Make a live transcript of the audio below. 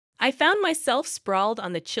I found myself sprawled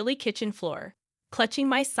on the chilly kitchen floor, clutching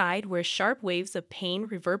my side where sharp waves of pain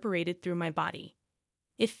reverberated through my body.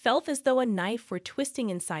 It felt as though a knife were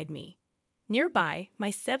twisting inside me. Nearby,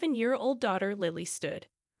 my 7-year-old daughter Lily stood,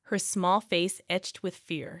 her small face etched with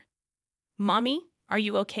fear. "Mommy, are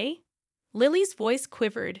you okay?" Lily's voice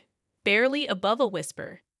quivered, barely above a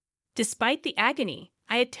whisper. Despite the agony,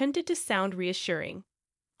 I attempted to sound reassuring.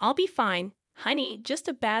 "I'll be fine, honey, just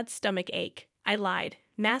a bad stomach ache," I lied,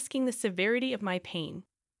 masking the severity of my pain.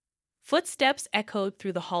 Footsteps echoed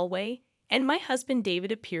through the hallway, and my husband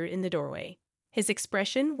David appeared in the doorway. His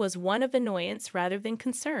expression was one of annoyance rather than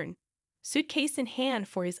concern, suitcase in hand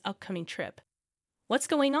for his upcoming trip. "What's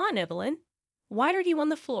going on, Evelyn? Why are you on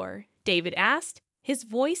the floor?" David asked, his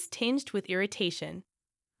voice tinged with irritation.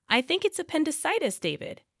 "I think it's appendicitis,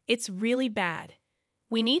 David. It's really bad.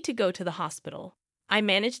 We need to go to the hospital." I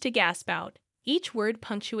managed to gasp out, each word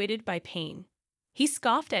punctuated by pain. He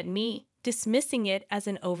scoffed at me, dismissing it as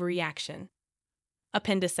an overreaction.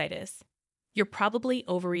 "Appendicitis. You're probably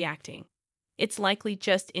overreacting. It's likely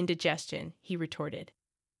just indigestion," he retorted.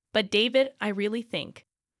 "But David, I really think—"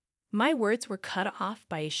 My words were cut off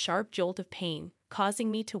by a sharp jolt of pain,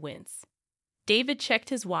 causing me to wince. David checked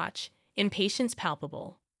his watch, impatience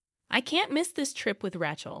palpable. "I can't miss this trip with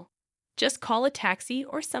Rachel. Just call a taxi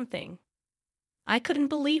or something." I couldn't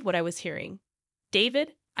believe what I was hearing.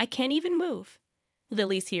 "David, I can't even move.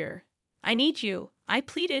 Lily's here. I need you," I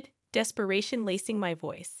pleaded, desperation lacing my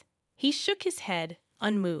voice. He shook his head,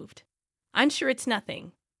 unmoved. "I'm sure it's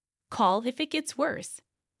nothing. Call if it gets worse."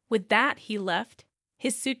 With that, he left,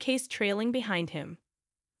 his suitcase trailing behind him.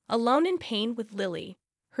 Alone in pain with Lily,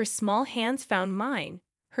 her small hands found mine,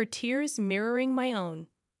 her tears mirroring my own.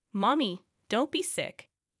 "Mommy, don't be sick.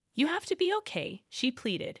 You have to be okay," she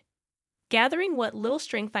pleaded. Gathering what little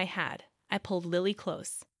strength I had, I pulled Lily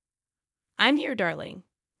close. "I'm here, darling.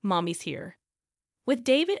 Mommy's here." With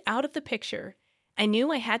David out of the picture, I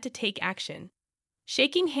knew I had to take action.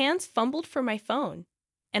 Shaking hands fumbled for my phone,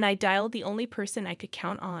 and I dialed the only person I could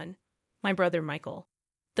count on, my brother Michael.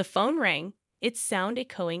 The phone rang, its sound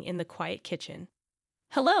echoing in the quiet kitchen.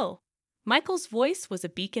 "Hello." Michael's voice was a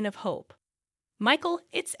beacon of hope. "Michael,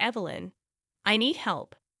 it's Evelyn. I need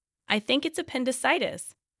help. I think it's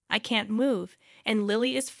appendicitis. I can't move, and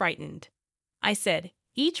Lily is frightened," I said,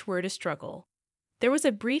 each word a struggle. There was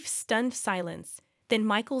a brief, stunned silence, then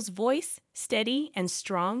Michael's voice, steady and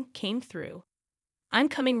strong, came through. "I'm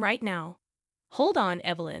coming right now. Hold on,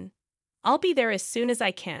 Evelyn. I'll be there as soon as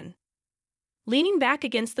I can." Leaning back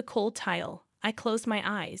against the cold tile, I closed my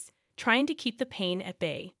eyes, trying to keep the pain at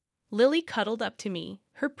bay. Lily cuddled up to me,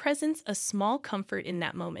 her presence a small comfort in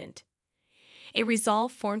that moment. A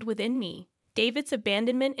resolve formed within me. David's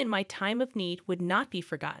abandonment in my time of need would not be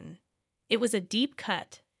forgotten. It was a deep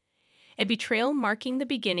cut, a betrayal marking the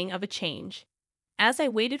beginning of a change. As I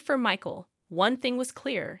waited for Michael, one thing was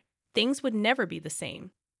clear: things would never be the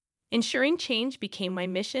same. Ensuring change became my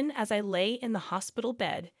mission as I lay in the hospital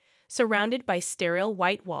bed, surrounded by sterile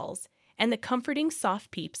white walls and the comforting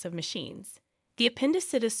soft peeps of machines. The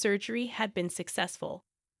appendicitis surgery had been successful,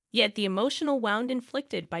 yet the emotional wound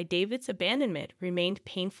inflicted by David's abandonment remained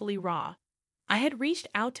painfully raw. I had reached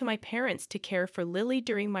out to my parents to care for Lily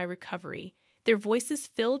during my recovery, their voices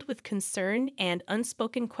filled with concern and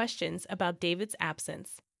unspoken questions about David's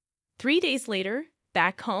absence. 3 days later,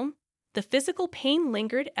 back home, the physical pain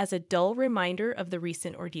lingered as a dull reminder of the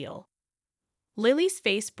recent ordeal. Lily's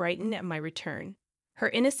face brightened at my return, her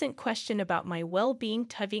innocent question about my well-being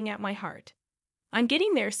tugging at my heart. "I'm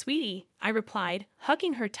getting there, sweetie," I replied,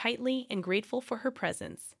 hugging her tightly and grateful for her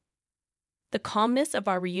presence. The calmness of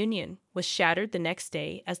our reunion was shattered the next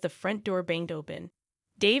day as the front door banged open.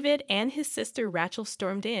 David and his sister Rachel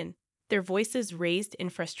stormed in, their voices raised in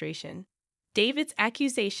frustration. David's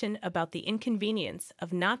accusation about the inconvenience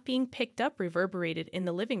of not being picked up reverberated in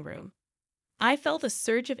the living room. I felt a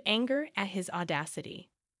surge of anger at his audacity.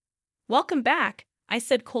 "Welcome back," I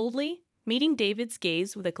said coldly, meeting David's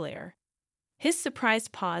gaze with a glare. His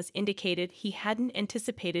surprised pause indicated he hadn't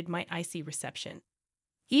anticipated my icy reception.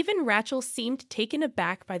 Even Rachel seemed taken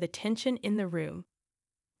aback by the tension in the room.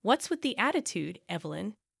 "What's with the attitude,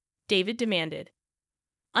 Evelyn?" David demanded.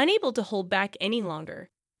 Unable to hold back any longer,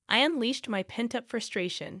 I unleashed my pent-up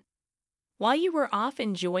frustration. "While you were off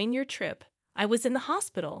enjoying your trip, I was in the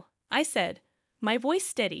hospital," I said, my voice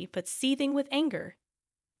steady but seething with anger.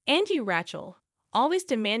 "And you, Rachel, always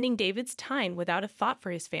demanding David's time without a thought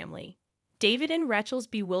for his family." David and Rachel's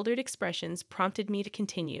bewildered expressions prompted me to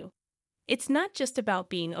continue. "It's not just about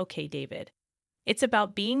being okay, David. It's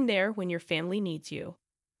about being there when your family needs you."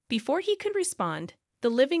 Before he could respond, the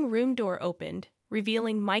living room door opened,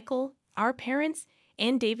 revealing Michael, our parents,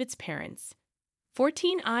 and David's parents.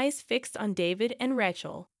 14 eyes fixed on David and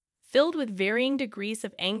Rachel, filled with varying degrees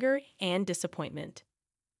of anger and disappointment.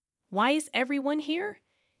 "Why is everyone here?"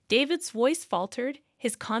 David's voice faltered,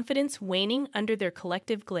 his confidence waning under their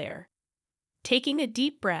collective glare. Taking a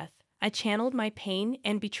deep breath, I channeled my pain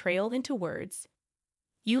and betrayal into words.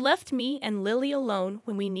 "You left me and Lily alone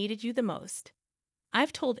when we needed you the most.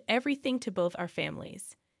 I've told everything to both our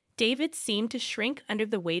families." David seemed to shrink under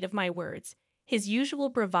the weight of my words, his usual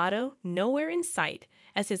bravado nowhere in sight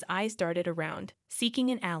as his eyes darted around, seeking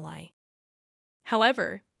an ally.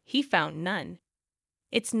 However, he found none.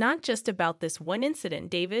 "It's not just about this one incident,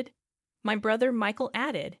 David," my brother Michael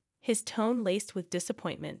added, his tone laced with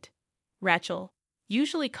disappointment. Rachel,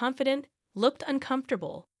 usually confident, looked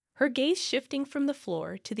uncomfortable, her gaze shifting from the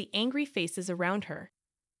floor to the angry faces around her.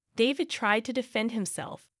 David tried to defend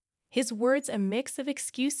himself, his words a mix of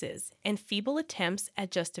excuses and feeble attempts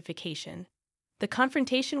at justification. The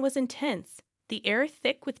confrontation was intense, the air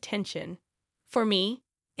thick with tension. For me,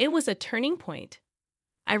 it was a turning point.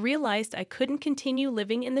 I realized I couldn't continue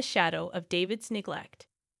living in the shadow of David's neglect.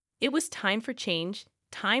 It was time for change,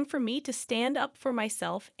 time for me to stand up for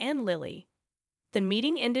myself and Lily. The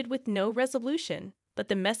meeting ended with no resolution, but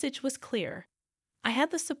the message was clear. I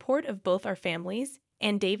had the support of both our families,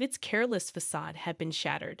 and David's careless facade had been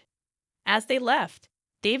shattered. As they left,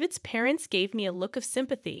 David's parents gave me a look of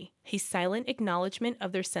sympathy, a silent acknowledgement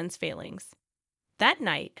of their son's failings. That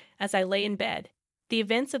night, as I lay in bed, the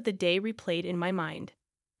events of the day replayed in my mind.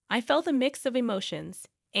 I felt a mix of emotions,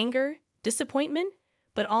 anger, disappointment,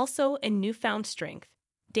 but also a newfound strength.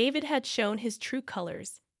 David had shown his true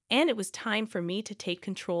colors, and it was time for me to take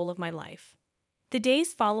control of my life. The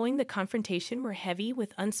days following the confrontation were heavy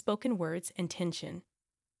with unspoken words and tension.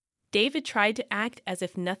 David tried to act as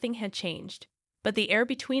if nothing had changed, but the air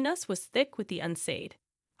between us was thick with the unsaid.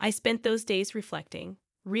 I spent those days reflecting,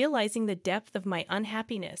 realizing the depth of my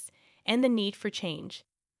unhappiness and the need for change.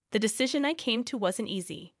 The decision I came to wasn't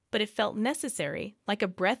easy, but it felt necessary, like a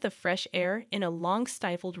breath of fresh air in a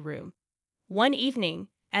long-stifled room. One evening,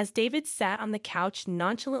 as David sat on the couch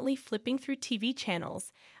nonchalantly flipping through TV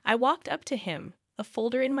channels, I walked up to him, a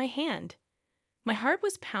folder in my hand. My heart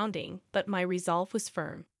was pounding, but my resolve was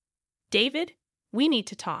firm. "David, we need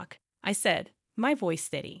to talk," I said, my voice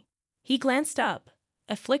steady. He glanced up,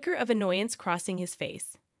 a flicker of annoyance crossing his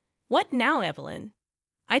face. "What now, Evelyn?"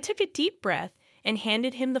 I took a deep breath and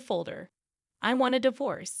handed him the folder. "I want a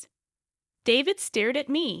divorce." David stared at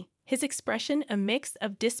me, his expression a mix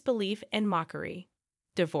of disbelief and mockery.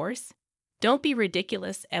 "Divorce? Don't be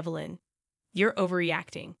ridiculous, Evelyn. You're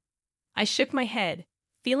overreacting." I shook my head,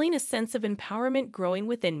 feeling a sense of empowerment growing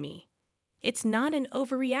within me. "It's not an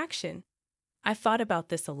overreaction. I've thought about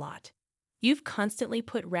this a lot. You've constantly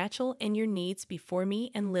put Rachel and your needs before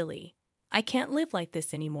me and Lily. I can't live like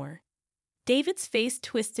this anymore." David's face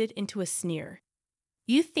twisted into a sneer.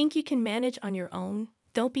 "You think you can manage on your own?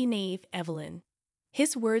 Don't be naive, Evelyn."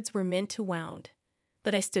 His words were meant to wound,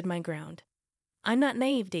 but I stood my ground. "I'm not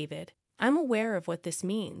naive, David. I'm aware of what this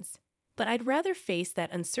means, but I'd rather face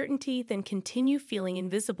that uncertainty than continue feeling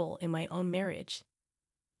invisible in my own marriage."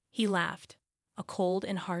 He laughed, a cold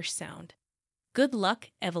and harsh sound. "Good luck,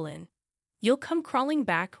 Evelyn. You'll come crawling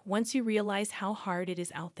back once you realize how hard it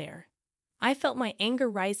is out there." I felt my anger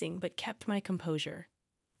rising but kept my composure.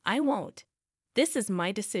 "I won't. This is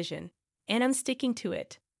my decision, and I'm sticking to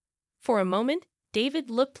it." For a moment, David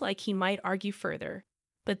looked like he might argue further,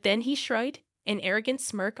 but then he shrugged, an arrogant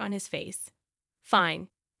smirk on his face. "Fine.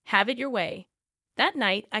 Have it your way." That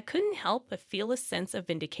night, I couldn't help but feel a sense of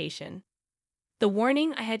vindication. The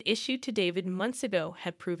warning I had issued to David months ago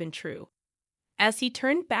had proven true. As he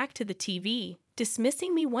turned back to the TV,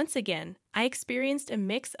 dismissing me once again, I experienced a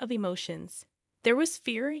mix of emotions. There was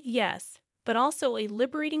fear, yes, but also a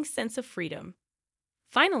liberating sense of freedom.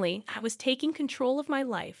 Finally, I was taking control of my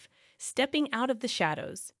life, stepping out of the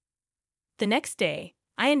shadows. The next day,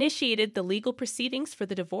 I initiated the legal proceedings for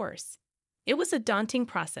the divorce. It was a daunting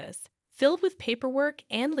process, filled with paperwork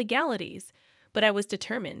and legalities, but I was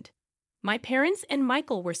determined. My parents and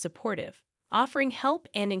Michael were supportive, offering help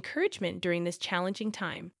and encouragement during this challenging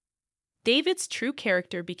time. David's true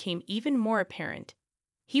character became even more apparent.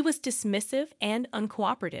 He was dismissive and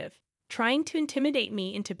uncooperative, trying to intimidate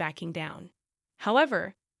me into backing down.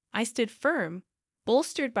 However, I stood firm,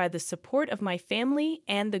 bolstered by the support of my family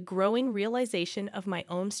and the growing realization of my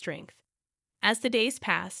own strength. As the days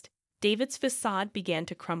passed, David's facade began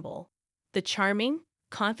to crumble. The charming,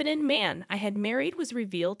 confident man I had married was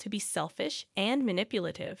revealed to be selfish and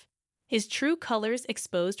manipulative, his true colors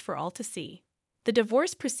exposed for all to see. The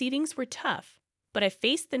divorce proceedings were tough, but I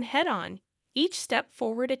faced them head-on, each step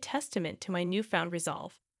forward a testament to my newfound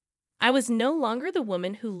resolve. I was no longer the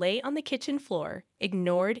woman who lay on the kitchen floor,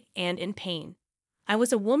 ignored and in pain. I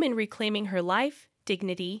was a woman reclaiming her life,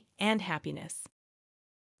 dignity, and happiness.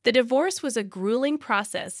 The divorce was a grueling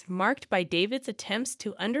process marked by David's attempts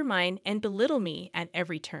to undermine and belittle me at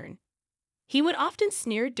every turn. He would often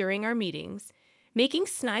sneer during our meetings, making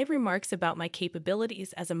snide remarks about my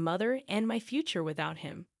capabilities as a mother and my future without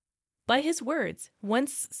him. But his words,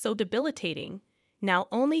 once so debilitating, now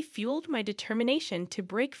only fueled my determination to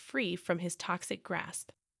break free from his toxic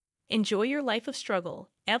grasp. "Enjoy your life of struggle,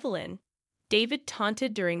 Evelyn," David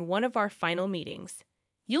taunted during one of our final meetings.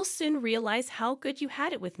 "You'll soon realize how good you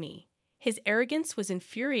had it with me." His arrogance was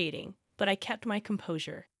infuriating, but I kept my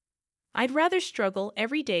composure. "I'd rather struggle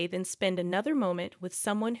every day than spend another moment with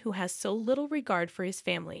someone who has so little regard for his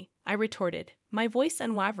family," I retorted, my voice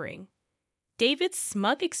unwavering. David's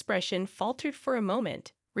smug expression faltered for a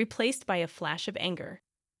moment, replaced by a flash of anger.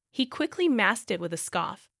 He quickly masked it with a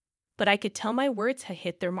scoff, but I could tell my words had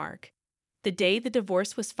hit their mark. The day the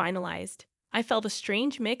divorce was finalized, I felt a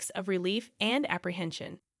strange mix of relief and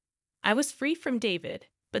apprehension. I was free from David,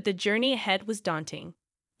 but the journey ahead was daunting.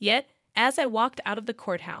 Yet, as I walked out of the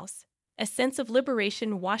courthouse, a sense of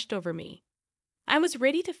liberation washed over me. I was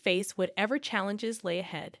ready to face whatever challenges lay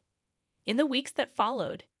ahead. In the weeks that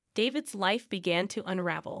followed, David's life began to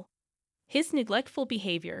unravel. His neglectful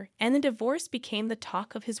behavior and the divorce became the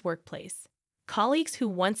talk of his workplace. Colleagues who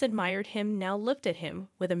once admired him now looked at him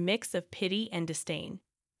with a mix of pity and disdain.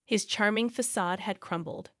 His charming facade had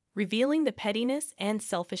crumbled, revealing the pettiness and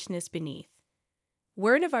selfishness beneath.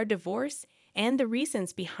 Word of our divorce and the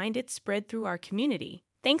reasons behind it spread through our community,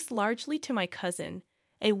 thanks largely to my cousin,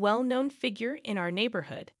 a well-known figure in our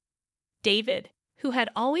neighborhood. David, who had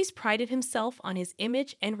always prided himself on his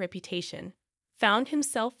image and reputation, found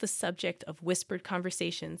himself the subject of whispered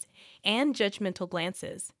conversations and judgmental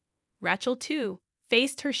glances. Rachel, too,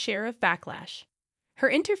 faced her share of backlash. Her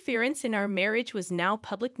interference in our marriage was now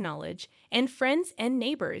public knowledge, and friends and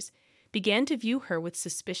neighbors began to view her with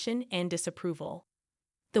suspicion and disapproval.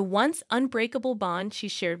 The once unbreakable bond she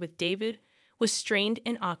shared with David was strained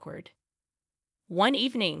and awkward. One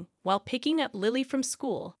evening, while picking up Lily from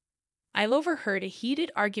school, I overheard a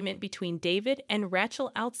heated argument between David and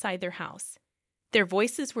Rachel outside their house. Their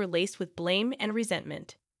voices were laced with blame and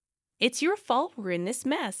resentment. "It's your fault we're in this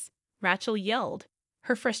mess," Rachel yelled,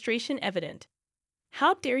 her frustration evident.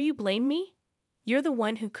 "How dare you blame me? You're the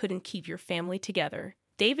one who couldn't keep your family together,"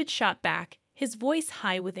 David shot back, his voice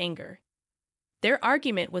high with anger. Their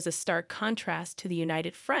argument was a stark contrast to the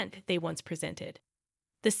united front they once presented.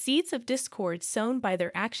 The seeds of discord sown by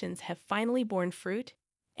their actions have finally borne fruit,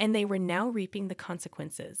 and they were now reaping the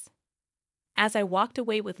consequences. As I walked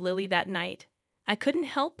away with Lily that night, I couldn't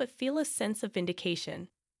help but feel a sense of vindication.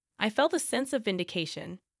 I felt a sense of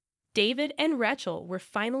vindication. David and Rachel were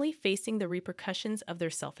finally facing the repercussions of their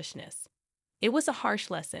selfishness. It was a harsh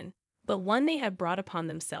lesson, but one they had brought upon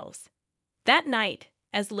themselves. That night,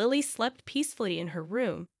 as Lily slept peacefully in her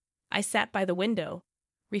room, I sat by the window,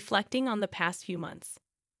 reflecting on the past few months.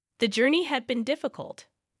 The journey had been difficult,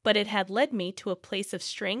 but it had led me to a place of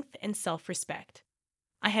strength and self-respect.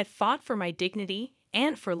 I had fought for my dignity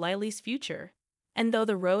and for Lily's future, and though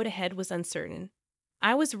the road ahead was uncertain,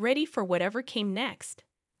 I was ready for whatever came next.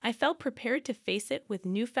 I felt prepared to face it with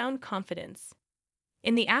newfound confidence.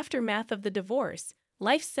 In the aftermath of the divorce,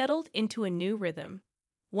 life settled into a new rhythm,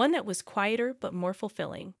 one that was quieter but more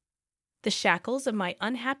fulfilling. The shackles of my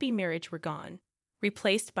unhappy marriage were gone,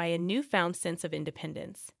 replaced by a newfound sense of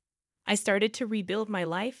independence. I started to rebuild my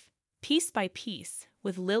life, piece by piece,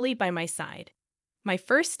 with Lily by my side. My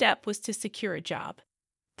first step was to secure a job.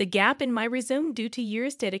 The gap in my resume due to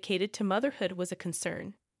years dedicated to motherhood was a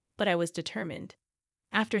concern, but I was determined.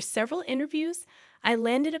 After several interviews, I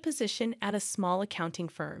landed a position at a small accounting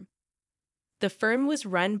firm. The firm was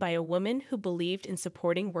run by a woman who believed in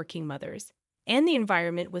supporting working mothers, and the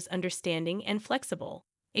environment was understanding and flexible,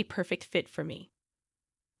 a perfect fit for me.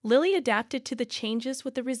 Lily adapted to the changes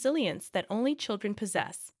with the resilience that only children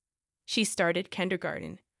possess. She started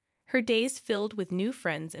kindergarten, her days filled with new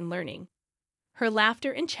friends and learning. Her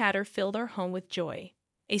laughter and chatter filled our home with joy,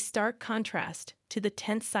 a stark contrast to the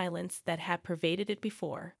tense silence that had pervaded it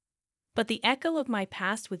before. But the echo of my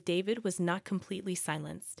past with David was not completely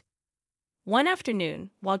silenced. One afternoon,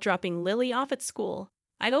 while dropping Lily off at school,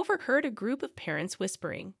 I overheard a group of parents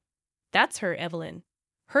whispering, "That's her, Evelyn.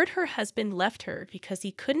 Heard her husband left her because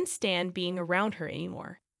he couldn't stand being around her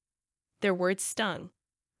anymore." Their words stung,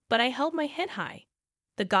 but I held my head high.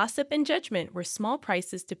 The gossip and judgment were small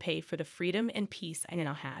prices to pay for the freedom and peace I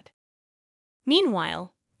now had.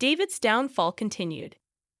 Meanwhile, David's downfall continued.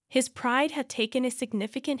 His pride had taken a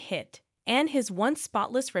significant hit, and his once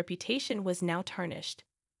spotless reputation was now tarnished.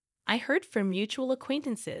 I heard from mutual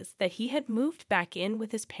acquaintances that he had moved back in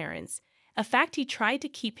with his parents, a fact he tried to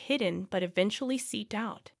keep hidden but eventually seeped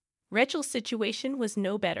out. Rachel's situation was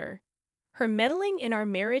no better. Her meddling in our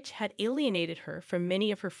marriage had alienated her from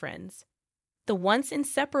many of her friends. The once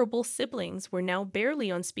inseparable siblings were now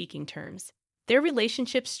barely on speaking terms, their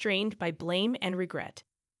relationship strained by blame and regret.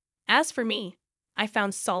 As for me, I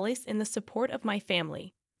found solace in the support of my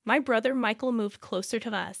family. My brother Michael moved closer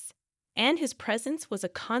to us, and his presence was a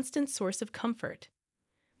constant source of comfort.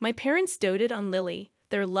 My parents doted on Lily,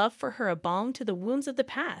 their love for her a balm to the wounds of the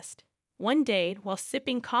past. One day, while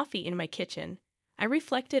sipping coffee in my kitchen, I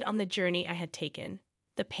reflected on the journey I had taken,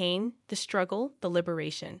 the pain, the struggle, the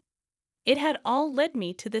liberation. It had all led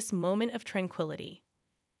me to this moment of tranquility.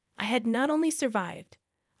 I had not only survived,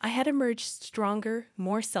 I had emerged stronger,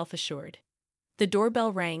 more self-assured. The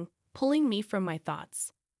doorbell rang, pulling me from my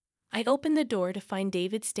thoughts. I opened the door to find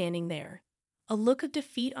David standing there, a look of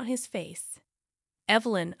defeat on his face.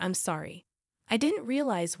 "Evelyn, I'm sorry. I didn't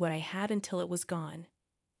realize what I had until it was gone."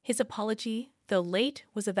 His apology, though late,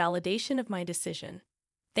 was a validation of my decision.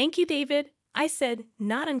 "Thank you, David," I said,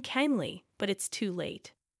 not unkindly, but it's too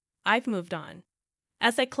late. I've moved on.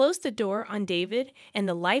 As I closed the door on David and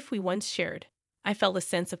the life we once shared, I felt a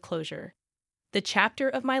sense of closure. The chapter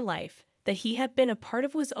of my life that he had been a part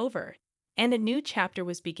of was over, and a new chapter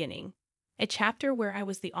was beginning. A chapter where I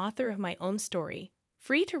was the author of my own story,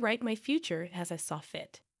 free to write my future as I saw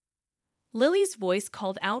fit. Lily's voice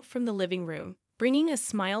called out from the living room, bringing a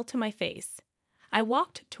smile to my face. I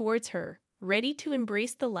walked towards her, ready to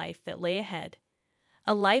embrace the life that lay ahead,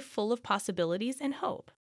 a life full of possibilities and hope.